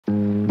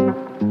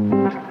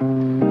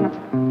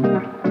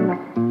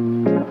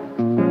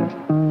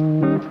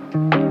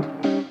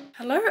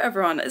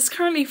It's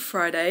currently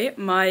Friday.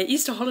 My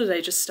Easter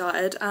holiday just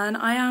started and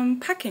I am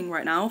packing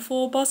right now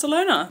for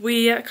Barcelona.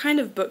 We kind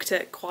of booked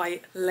it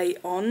quite late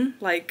on,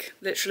 like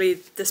literally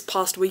this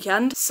past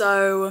weekend.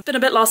 So been a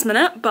bit last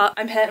minute, but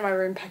I'm here in my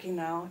room packing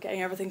now,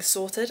 getting everything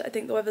sorted. I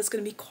think the weather's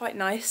gonna be quite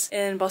nice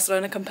in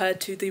Barcelona compared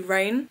to the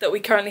rain that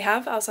we currently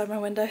have outside my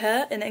window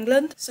here in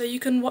England. So you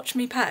can watch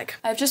me pack.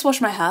 I've just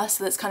washed my hair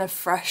so that it's kind of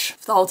fresh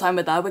for the whole time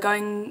we're there. We're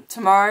going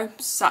tomorrow,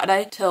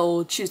 Saturday,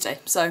 till Tuesday.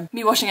 So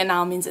me washing it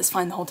now means it's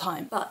fine the whole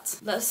time. But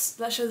let's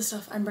show the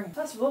stuff I'm bringing.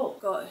 First of all,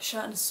 I've got a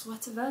shirt and a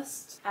sweater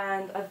vest,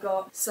 and I've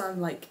got some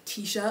like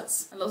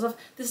t-shirts and lots of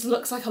stuff. This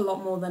looks like a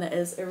lot more than it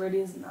is. It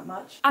really isn't that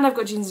much. And I've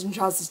got jeans and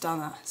trousers down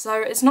there.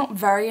 So it's not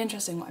very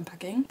interesting what I'm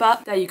packing,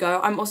 but there you go.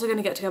 I'm also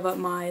gonna get together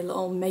my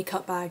little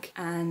makeup bag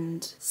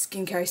and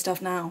skincare stuff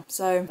now.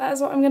 So that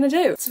is what I'm gonna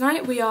do.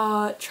 Tonight we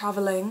are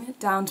traveling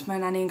down to my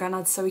nanny and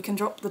granddad's so we can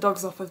drop the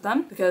dogs off with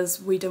them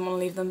because we didn't want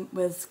to leave them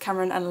with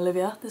Cameron and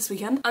Olivia this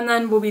weekend. And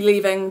then we'll be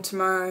leaving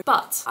tomorrow.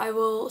 But I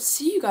will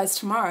see you guys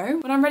tomorrow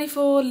when I'm ready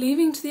for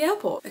leaving to the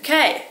airport.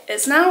 Okay,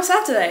 it's now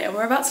Saturday and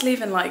we're about to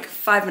leave in like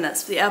 5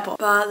 minutes for the airport.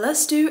 But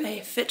let's do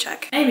a fit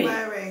check. Amy.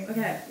 I'm wearing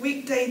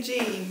weekday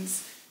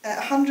jeans, a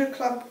 100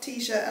 Club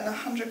t-shirt and a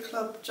 100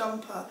 Club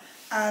jumper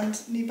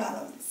and New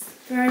Balance.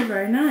 Very,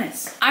 very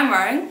nice. I'm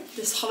wearing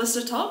this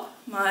Hollister top,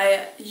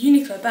 my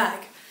Uniqlo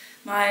bag,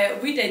 my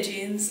weekday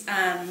jeans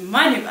and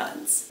my New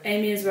Balance.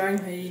 Amy is wearing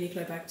her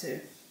Uniqlo bag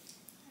too.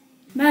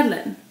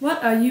 Madeline,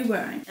 what are you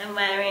wearing? I'm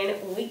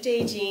wearing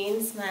weekday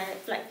jeans, my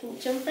black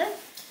pink jumper,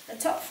 a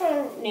top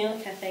from New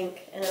York I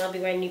think, and then I'll be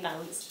wearing New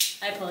Balance.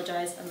 I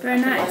apologise. Very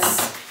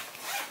nice.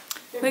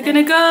 We're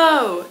gonna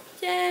go!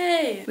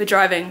 Yay! We're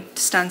driving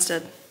to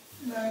Stansted.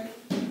 No,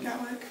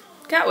 Gatwick.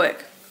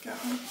 Gatwick?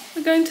 Gatwick.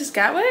 We're going to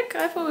Gatwick?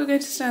 I thought we were going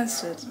to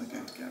Stansted. We're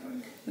going to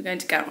Gatwick. We're going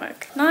to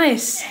Gatwick.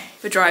 Nice!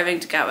 We're driving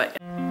to Gatwick.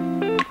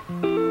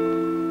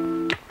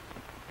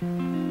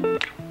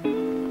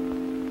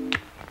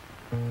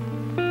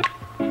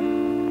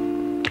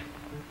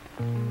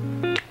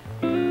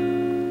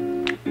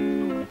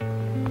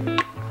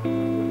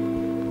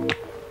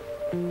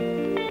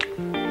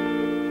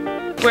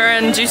 We're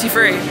in duty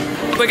free.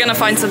 We're gonna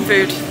find some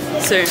food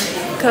soon,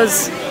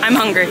 because I'm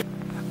hungry.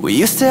 We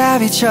used to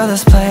have each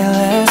other's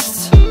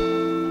playlists.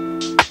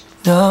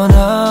 No,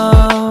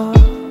 no.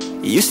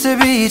 Used to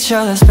be each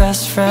other's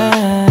best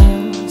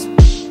friends.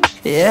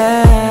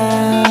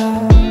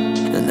 Yeah.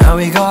 And now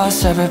we go our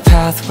separate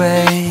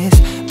pathways,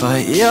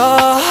 but your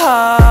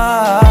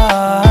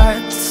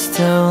heart's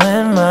still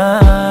in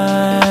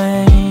mine.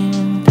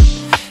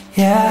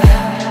 Yeah.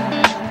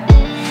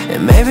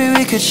 And maybe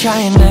we could try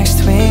it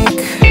next week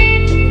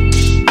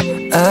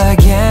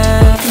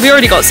again. We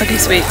already got sucky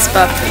sweets,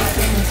 but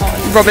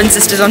Rob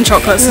insisted on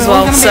chocolates as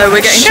well, so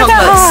we're getting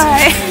chocolates.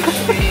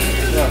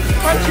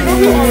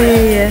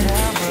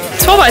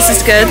 Twelve Ice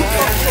is good.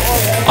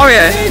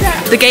 Oreo.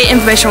 The gate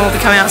information will be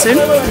coming out soon.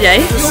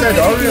 Yay.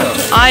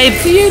 I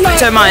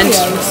don't mind.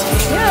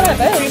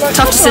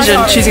 Tough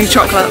decision choosing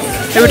chocolate.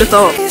 Who would have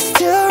thought? It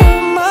still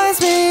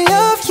reminds me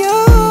of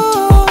you.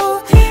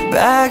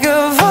 Bag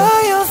of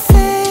all your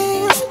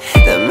things,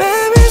 the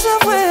memories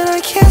of when I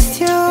kissed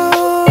you.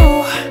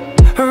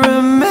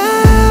 Remember,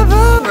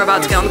 We're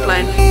about to get on the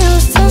plane. we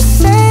used to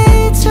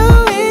say to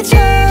each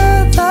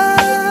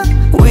other,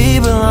 we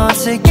belong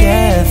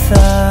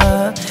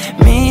together,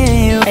 me and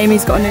you.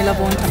 Amy's got a new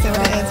level one. What is it?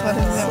 What is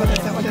it? What is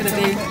it? What is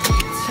it?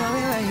 Tell me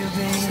where you've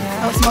been.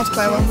 Oh, it's a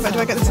multiplayer one. But do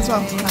I get this as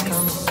well? Ooh,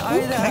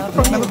 Connect the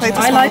Frog, never played this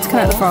I one. liked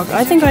Connect the Frog.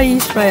 I think I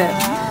used to play it.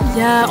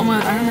 Yeah, oh my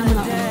god, I remember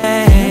that one.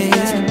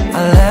 I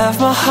left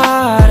my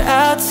heart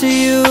out to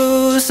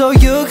you so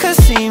you could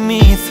see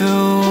me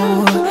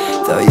through.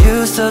 Though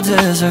you still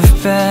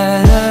deserve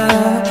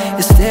better,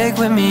 you stick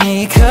with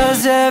me,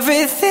 cause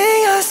everything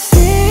I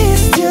see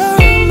still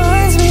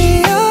reminds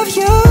me of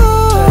you.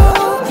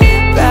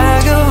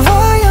 Bag of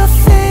all your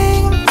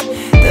things,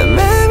 the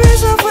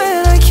memories of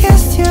when I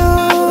kissed you.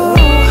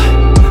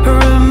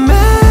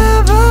 Remember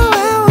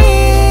when we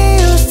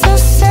used to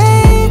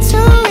say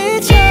to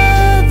each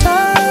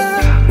other,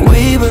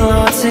 we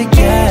belong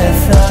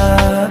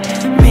together,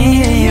 me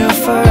and you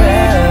forever.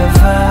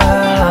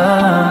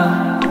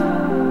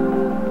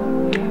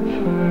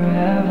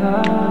 Forever.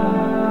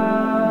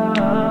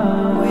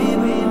 We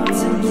belong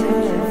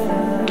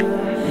together,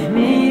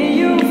 me and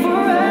you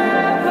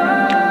forever.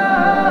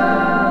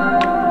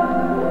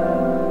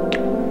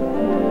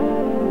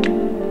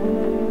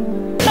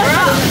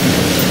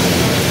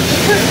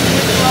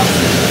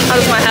 How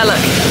does my hair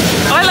look?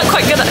 Oh, I look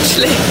quite good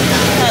actually.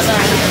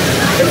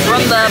 We're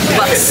on the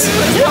bus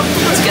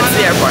to get to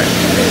the airport.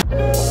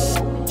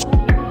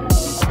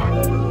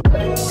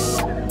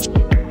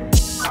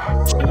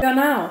 We are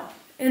now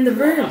in the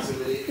room.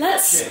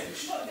 Let's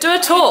do a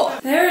tour.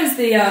 There is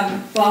the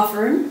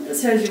bathroom.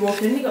 That's here as you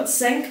walk in. You got the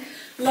sink,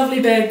 lovely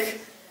big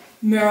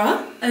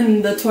mirror,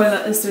 and the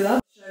toilet is through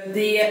that.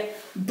 The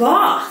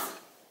bath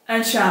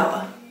and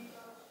shower.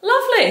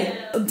 Lovely.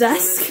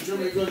 Desk.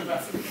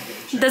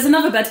 There's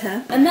another bed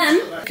here. And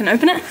then, I can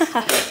open it.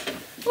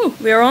 Ooh,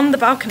 we are on the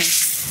balcony.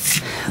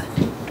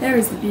 There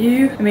is the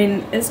view. I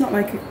mean, it's not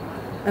like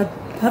a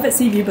perfect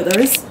sea view, but there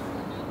is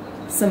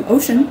some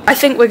ocean. I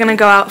think we're gonna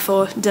go out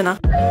for dinner.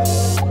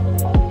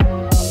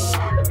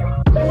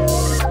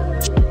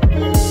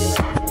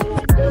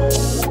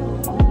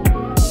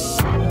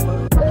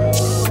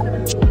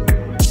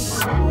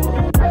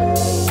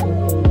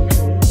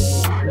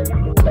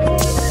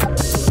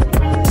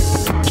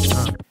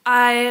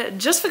 I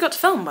just forgot to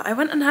film, but I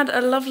went and had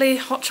a lovely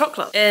hot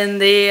chocolate in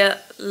the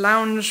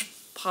lounge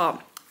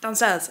part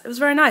downstairs. It was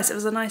very nice. It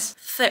was a nice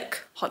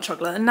thick hot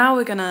chocolate. And now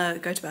we're gonna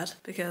go to bed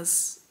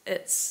because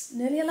it's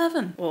nearly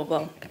 11. Or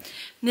well,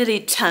 nearly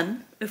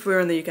 10 if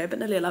we're in the UK, but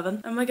nearly 11.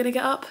 And we're gonna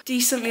get up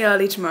decently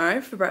early tomorrow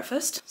for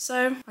breakfast.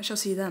 So I shall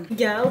see you then.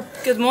 Yeah.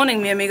 Good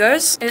morning, mi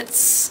amigos. It's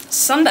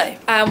Sunday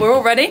and we're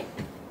all ready.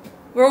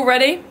 We're all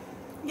ready.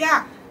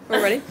 Yeah. We're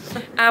all ready.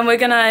 And we're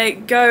gonna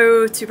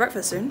go to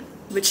breakfast soon,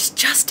 which is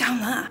just down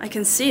there. I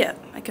can see it.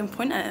 I can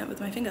point at it with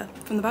my finger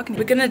from the balcony.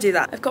 We're gonna do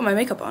that. I've got my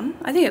makeup on.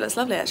 I think it looks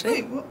lovely,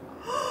 actually. Wait, what?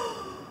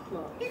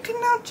 You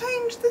can now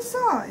change the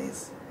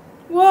size.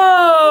 Whoa!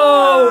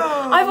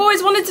 Whoa. I've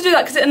always wanted to do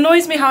that because it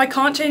annoys me how I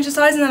can't change the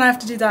size and then I have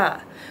to do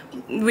that.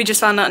 We just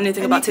found out a new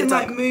thing about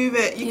TikTok. You can like move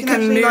it. You can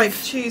actually like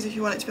choose if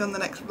you want it to be on the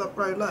next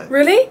row low.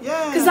 Really?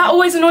 Yeah. Because that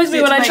always annoys me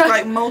when I try.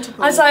 Like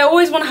multiple. As I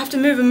always want to have to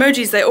move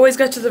emojis. They always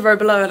go to the row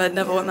below, and I'd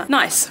never want that.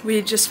 Nice.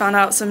 We just found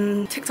out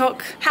some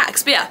TikTok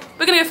hacks. But yeah,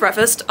 we're gonna go for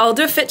breakfast. I'll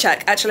do a fit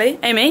check actually.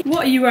 Amy,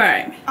 what are you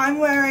wearing? I'm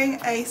wearing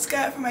a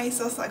skirt from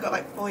ASOS that I got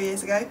like 4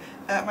 years ago.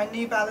 My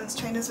New Balance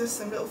trainers with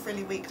some little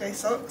frilly weekday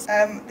socks.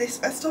 This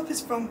vest top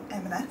is from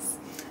M&S.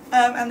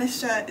 And this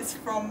shirt is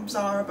from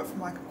Zara, but from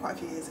like quite a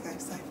few years ago.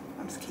 So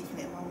I'm just keeping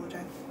it in my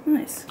wardrobe.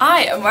 Nice.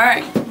 I am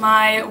wearing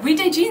my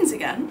weekday jeans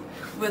again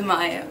with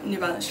my New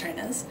Balance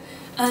trainers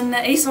and the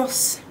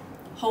ASOS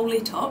Holy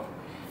top,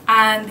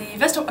 and the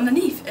vest top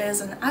underneath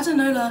is an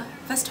Adanola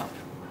vest top.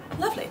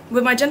 Lovely.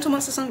 With my Gentle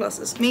Monster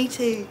sunglasses. Me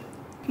too.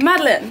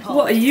 Madeline,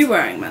 what are you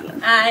wearing,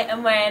 Madeline? I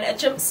am wearing a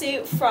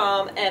jumpsuit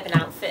from Urban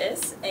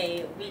Outfitters,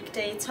 a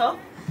weekday top,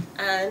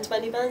 and my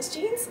New Balance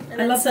jeans.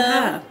 And I love the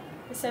hair.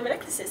 So my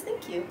necklaces,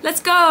 thank you. Let's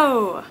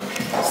go!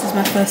 This is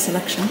my first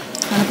selection.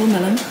 Pineapple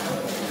melon.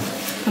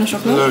 And a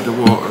chocolate. A load of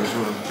water as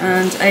well.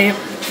 And a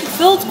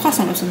filled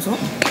croissant of some sort.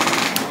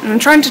 And I'm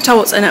trying to tell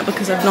what's in it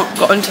because I've not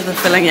gotten to the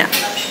filling yet.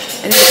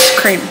 It is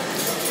cream.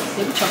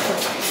 Maybe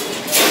chocolate.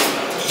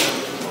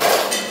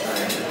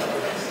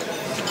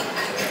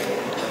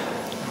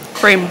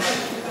 Cream.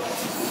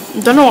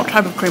 Don't know what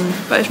type of cream,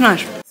 but it's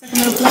nice. Second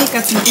little plate,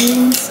 got some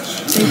beans,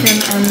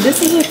 bacon, and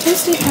this is a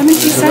toasted ham and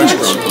cheese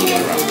sandwich.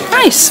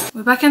 Nice!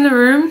 We're back in the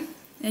room.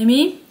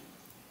 Amy?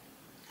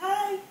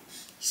 Hi.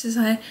 She says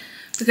hi.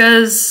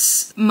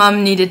 Because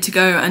Mum needed to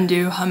go and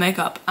do her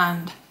makeup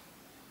and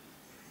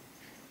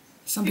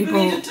some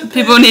people needed to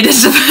poo.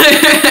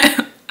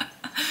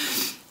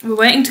 We're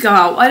waiting to go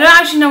out. I don't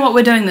actually know what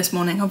we're doing this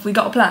morning. Have we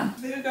got a plan?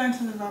 We were going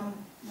to the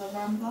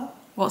Rambla.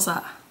 What's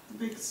that? The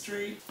big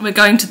street. We're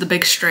going to the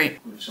big street.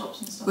 With shops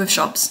and stuff. With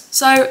shops.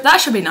 So that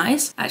should be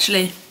nice,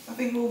 actually. I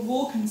think we'll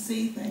walk and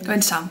see things. Go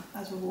into town.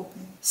 As we're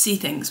walking. See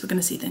things. We're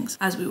going to see things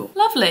as we walk.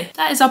 Lovely.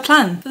 That is our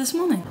plan for this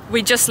morning.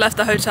 We just left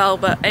the hotel,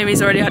 but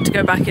Amy's already had to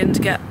go back in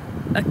to get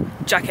a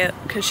jacket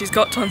because she's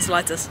got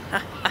tonsillitis.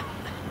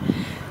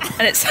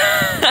 And it's Why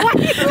are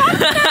you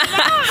laughing at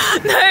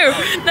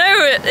that?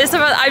 no, it's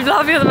about, I'm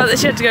laughing at the fact that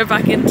she had to go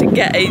back in to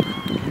get a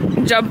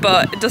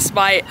jumper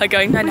despite her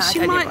going, no, She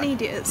might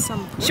need it at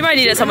some point. She might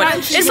need it at some point.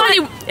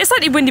 It's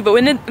slightly windy, but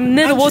we're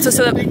near the water,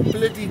 so that big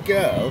bloody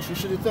girl, she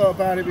should have thought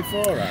about it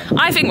beforehand.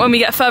 I think when we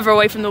get further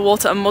away from the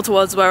water and more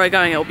towards where we're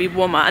going, it'll be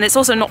warmer. And it's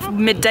also not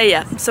midday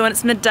yet, so when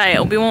it's midday,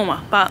 it'll be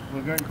warmer. But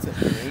We're going to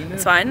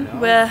it's fine.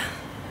 We're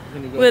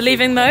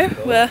leaving though.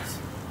 We're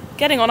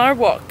getting on our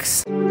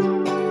walks.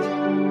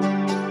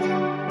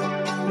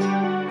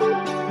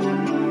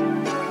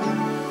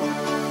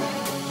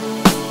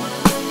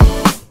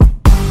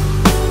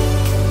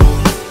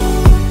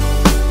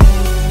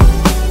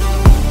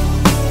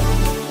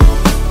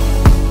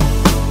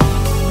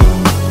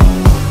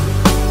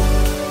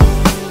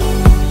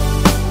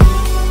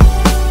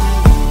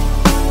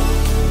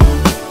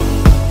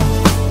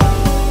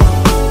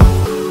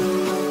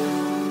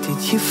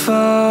 You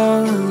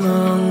fall a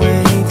long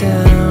way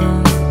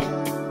down.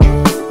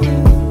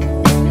 You're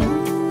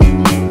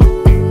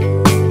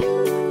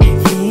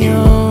the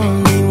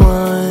only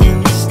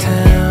one this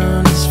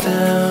town has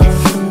found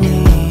for me.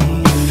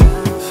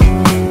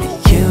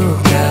 You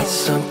got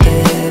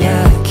something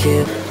I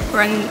can't.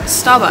 We're in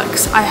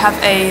Starbucks. I have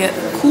a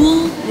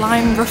cool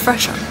lime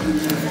refresher.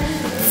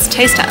 It's a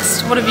taste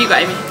test. What have you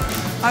got, Amy?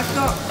 I've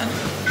got an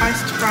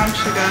iced brown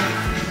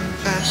sugar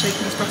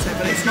shaken espresso,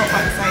 but it's not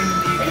like the same in the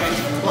UK. It's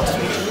a lot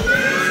sweeter.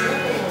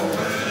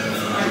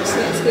 So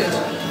that's good.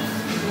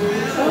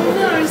 Oh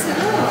no, is it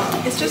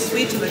not? It's just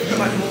sweeter, they put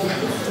like more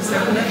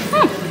dessert in it.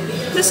 Oh,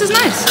 this is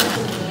nice.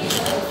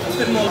 It's a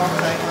bit more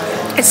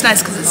latte. It's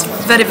nice because it's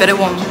very, very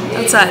warm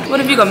outside. What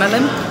have you got,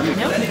 Madeline?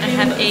 Nope, I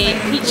have a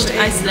peached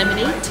iced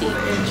lemonade tea,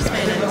 which is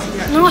very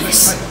nice.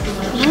 Nice.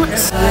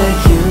 Nice.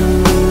 Like you,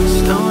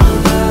 just don't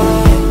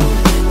love you,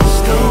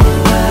 just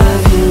don't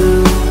love you.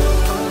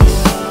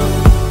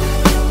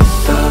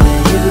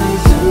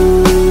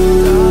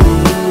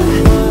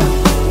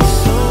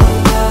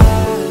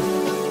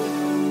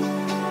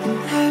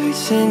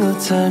 single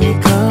time you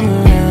come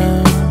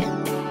around.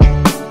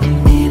 I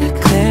need a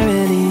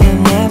clarity I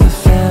never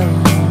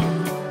found.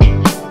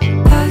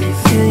 I can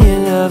feel your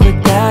love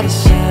without a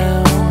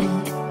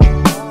sound.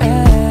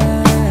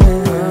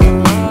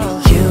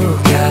 You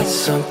got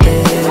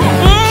something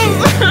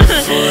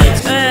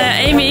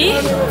Amy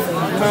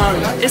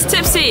is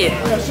tipsy.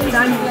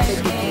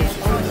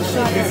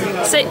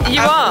 Say,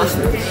 you are?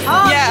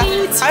 Yeah,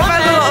 I've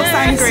had a lot of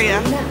sangria.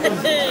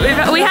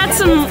 We had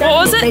some, what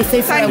was it?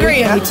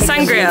 Sangria.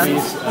 Sangria.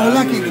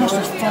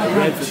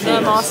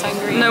 No more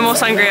sangria. No more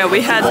sangria.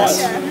 We had,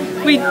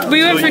 we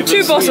went through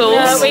 2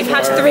 bottles. We've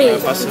had three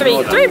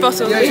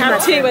bottles. We had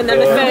 2 and then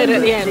the third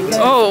at the end.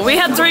 Oh, we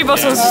had 3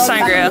 bottles of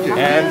sangria.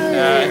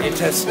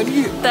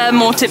 They're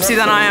more tipsy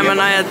than I am, and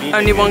I had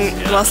only 1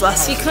 glass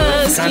less.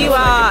 Because you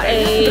are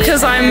a...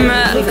 Because I'm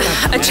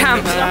a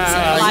champ.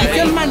 You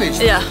can manage.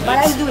 Yeah.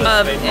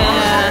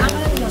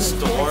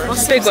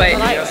 Big weight.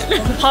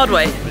 Hard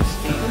weight.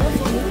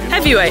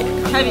 Heavyweight.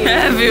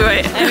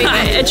 Heavyweight.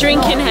 A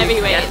drinking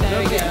heavyweight. There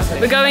we go.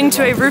 We're going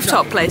to a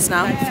rooftop place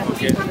now.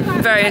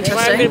 Very I'm going to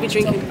interesting. be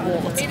drinking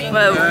water.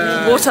 Well,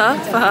 water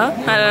for her.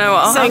 I don't know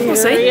what I'll have. We'll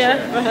see. Sangria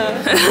for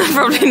her.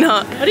 Probably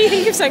not. What do you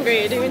think of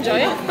sangria? Do you enjoy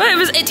it?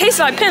 Well, it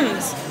tasted like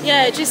Pimm's.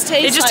 Yeah, it just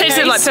tastes tasted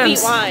very like sweet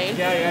Pimm's. wine.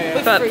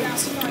 With But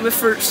fruit. with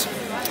fruits.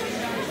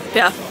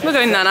 Yeah, we're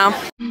going there now.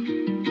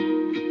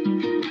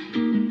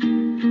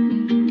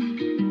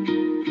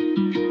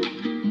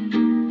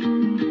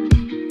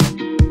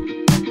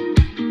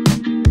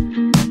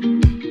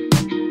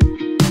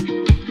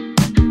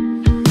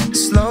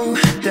 slow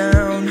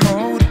down,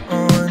 hold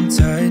on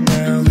tight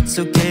now. It's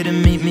okay to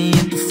meet me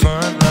at the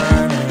front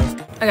line.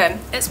 Okay,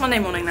 it's Monday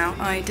morning now.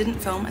 I didn't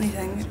film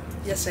anything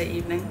yesterday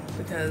evening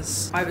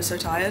because I was so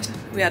tired.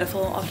 We had a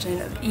full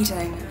afternoon of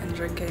eating and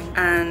drinking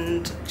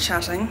and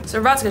chatting. So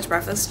we're about to go to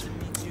breakfast.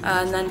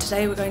 And then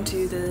today we're going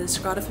to the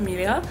Sagrada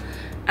Familia.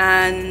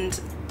 And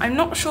I'm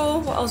not sure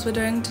what else we're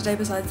doing today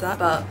besides that,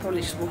 but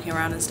probably just walking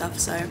around and stuff.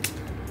 So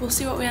we'll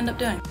see what we end up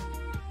doing.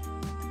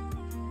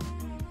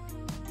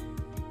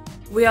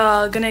 We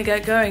are gonna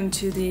get going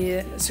to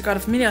the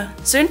Sagrada Familia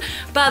soon,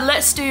 but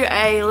let's do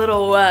a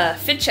little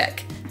fit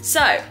check.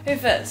 So, who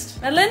first?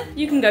 Madeline,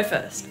 you can go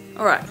first.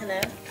 All right. Hello.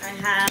 I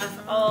have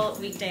all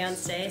weekday on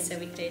today, so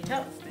weekday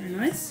top, Very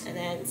nice. and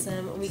then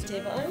some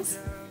weekday bottoms,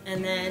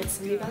 and then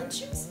some New Balance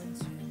shoes.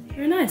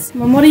 Very nice.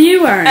 Mum, what are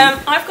you wearing?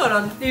 I've got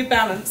on New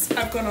Balance.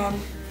 I've got on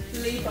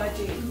Levi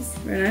jeans.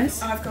 Very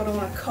nice. I've got on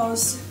a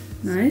COS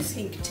Nice.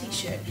 pink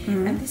t-shirt,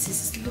 and this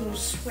is this little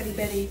sweaty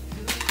belly,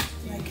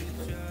 like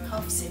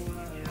half zip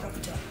crop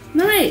top.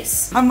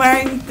 Nice. I'm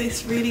wearing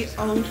this really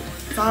old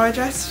Zara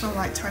dress from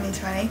like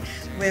 2020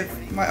 with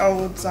my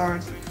old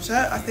Zara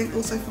shirt, I think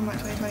also from like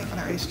 2020. I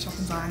don't really shop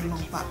in Zara anymore,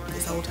 but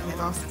it's old and it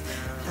lasts.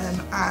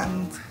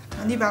 And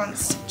my New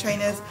Balance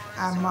trainers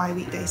and my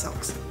weekday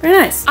socks. Very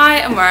nice. I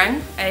am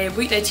wearing a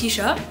weekday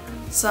t-shirt,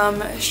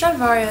 some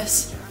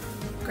Stradivarius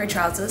grey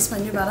trousers, my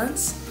New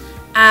Balance,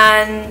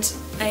 and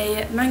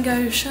a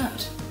mango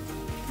shirt.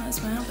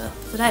 That's my outfit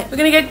for today. We're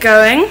gonna get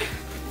going.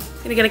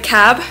 Gonna get a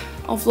cab.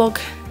 I'll vlog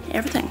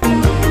everything.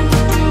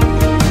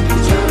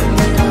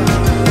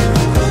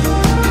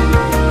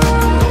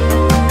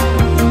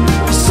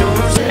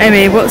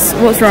 Amy, what's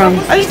wrong?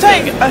 I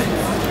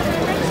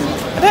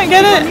don't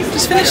get it.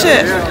 Just finish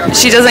it.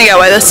 She doesn't get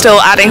why they're still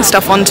adding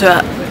stuff onto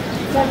it.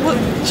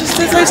 Just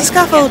there's loads of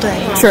scaffolding.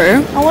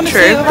 True. I want to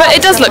True. see the But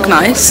it does look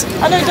scaffolding. nice.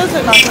 I know it does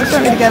look nice. I just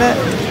don't really get it.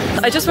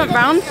 I just went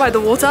round by the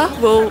water.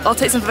 I'll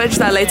take some footage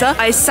there later.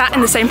 I sat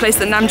in the same place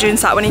that Namjoon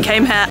sat when he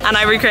came here, and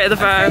I recreated the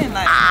photo.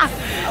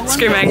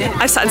 Screaming.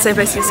 I sat in the same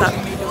place he sat.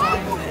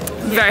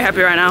 Very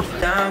happy right now.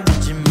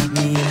 Would you meet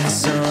me in the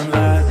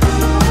sunlight?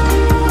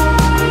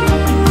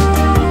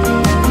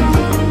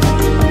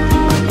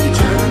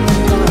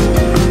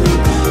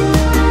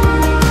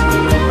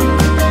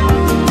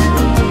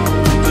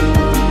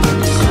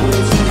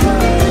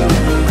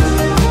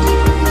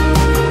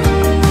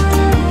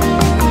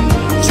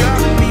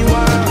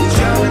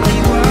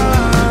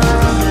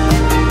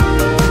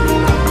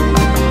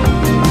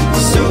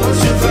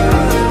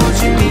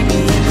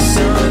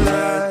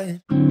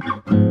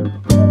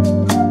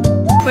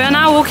 We are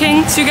now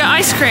walking to get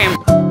ice cream.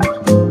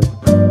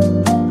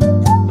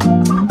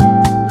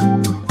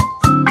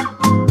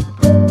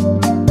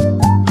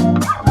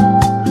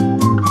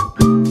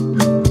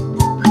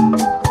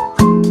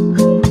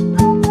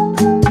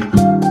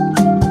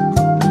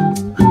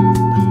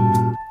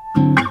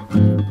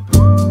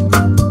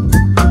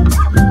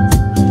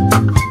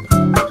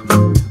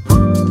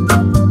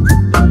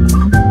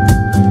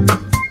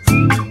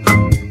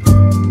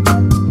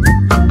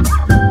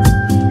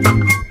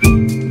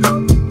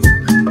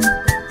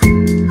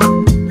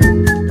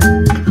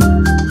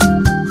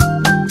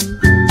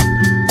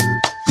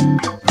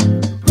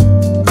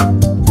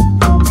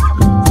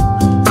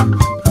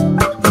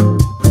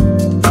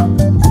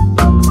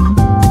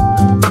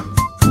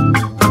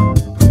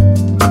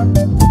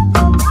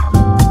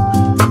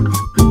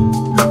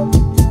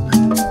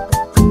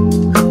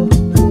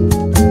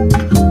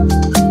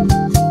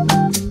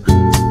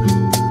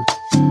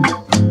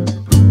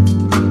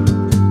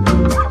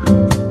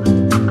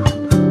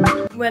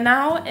 we're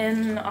now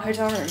in our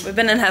hotel room. We've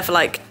been in here for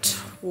like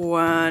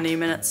 20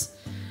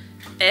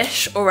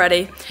 minutes-ish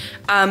already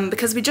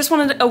because we just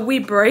wanted a wee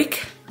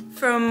break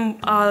from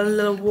our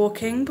little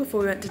walking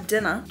before we went to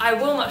dinner. I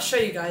will not show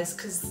you guys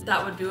because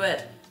that would be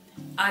weird.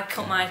 I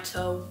cut my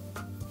toe.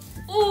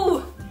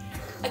 Ooh!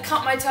 I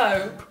cut my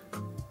toe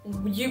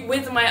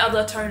with my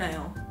other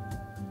toenail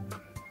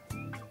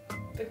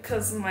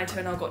because my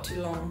toenail got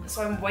too long.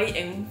 So I'm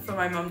waiting for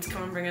my mum to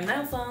come and bring a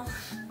nail file.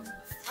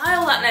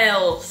 File that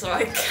nail so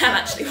I can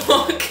actually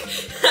walk.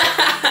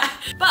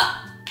 But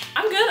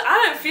I'm good,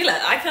 I don't feel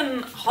it. I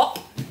can hop,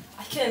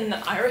 I can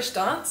Irish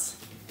dance,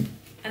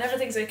 and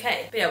everything's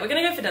okay. But yeah, we're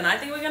gonna go for dinner. I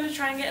think we're gonna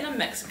try and get in a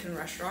Mexican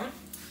restaurant.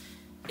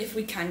 If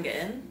we can get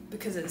in,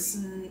 because it's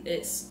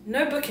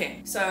no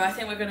booking. So I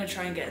think we're gonna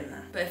try and get in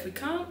there. But if we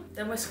can't,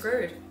 then we're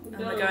screwed and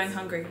we're going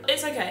hungry.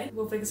 It's okay,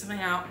 we'll figure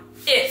something out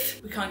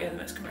if we can't get in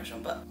the Mexican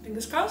restaurant, but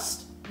fingers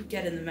crossed, we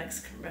get in the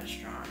Mexican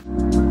restaurant.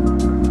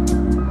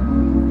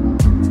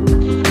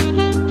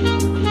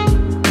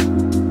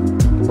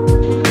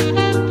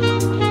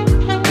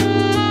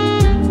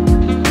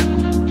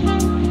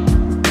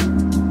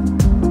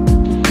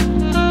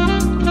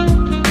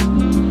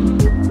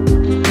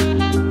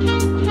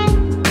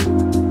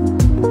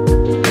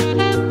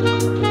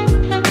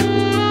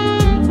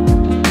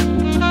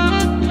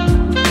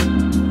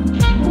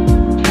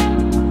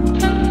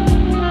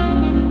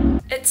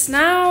 It's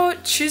now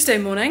Tuesday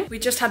morning. We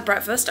just had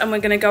breakfast and we're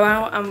gonna go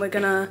out and we're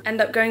gonna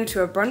end up going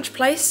to a brunch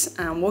place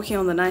and walking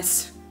on the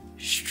nice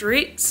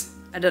streets.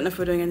 I don't know if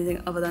we're doing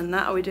anything other than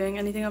that. Are we doing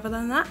anything other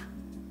than that?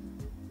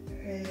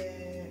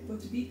 Go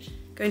to the beach.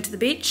 Going to the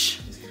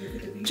beach?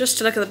 Just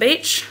to look at the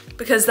beach.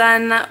 Because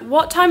then,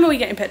 what time are we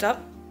getting picked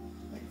up?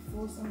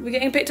 We're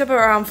getting picked up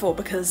around 4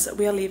 because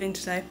we are leaving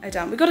today.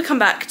 We've got to come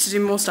back to do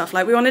more stuff.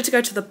 Like we wanted to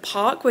go to the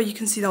park where you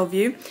can see the whole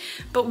view,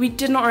 but we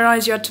did not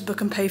realize you had to book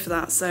and pay for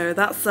that. So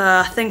that's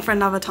a thing for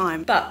another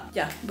time. But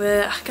yeah,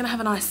 we're gonna have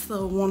a nice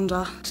little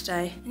wander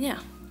today. And yeah,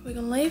 we're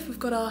gonna leave. We've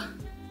got our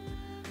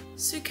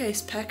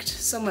suitcase packed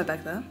somewhere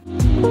back there.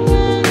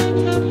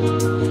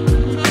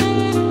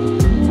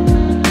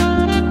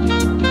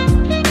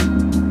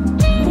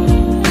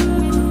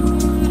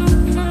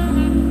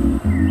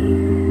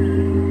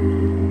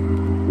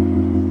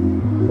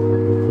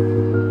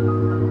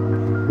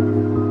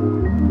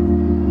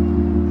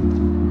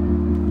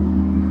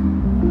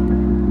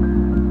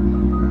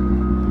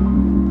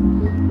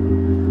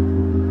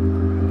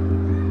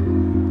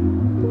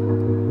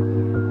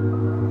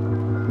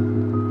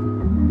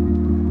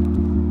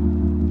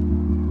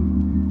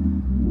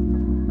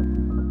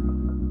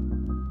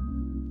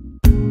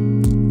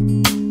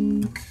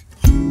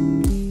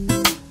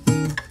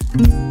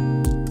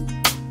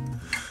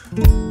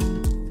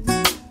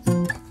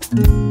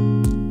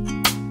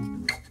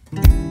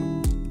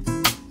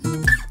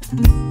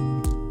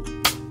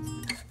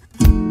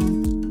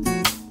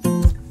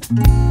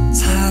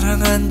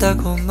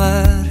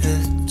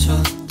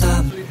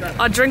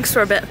 Our drinks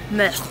were a bit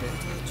meh,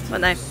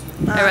 weren't they?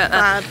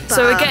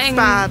 So we're getting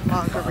bad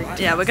margarita.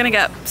 Yeah, we're gonna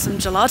get some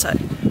gelato.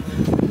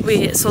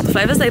 We saw the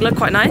flavors; they look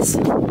quite nice.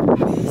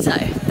 So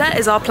that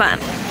is our plan.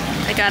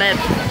 I got it.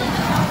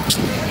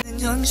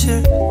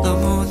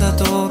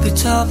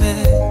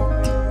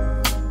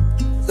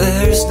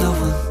 There's no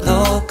one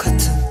너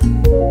같은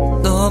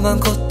너만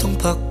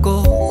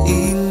고통받고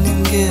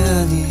있는 게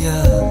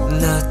아니야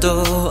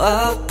나도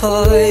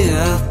아파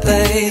yeah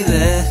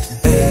baby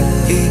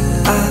A-E-I-O-U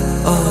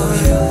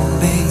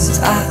means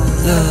I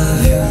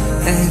love you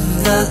and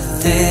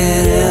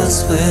nothing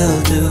else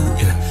will do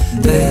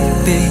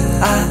baby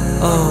I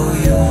owe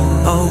you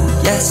oh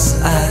yes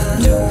I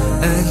do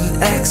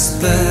an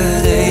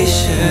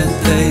explanation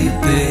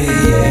baby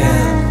yeah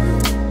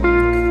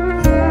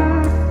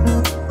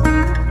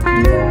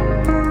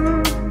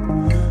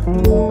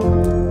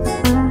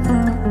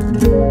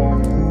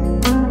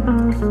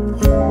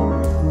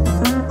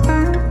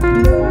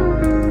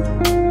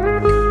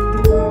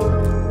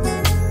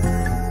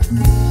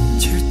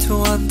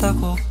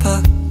질투한다고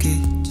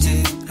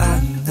바뀌지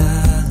않아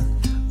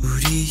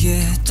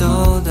우리의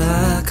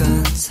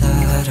떠나간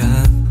사랑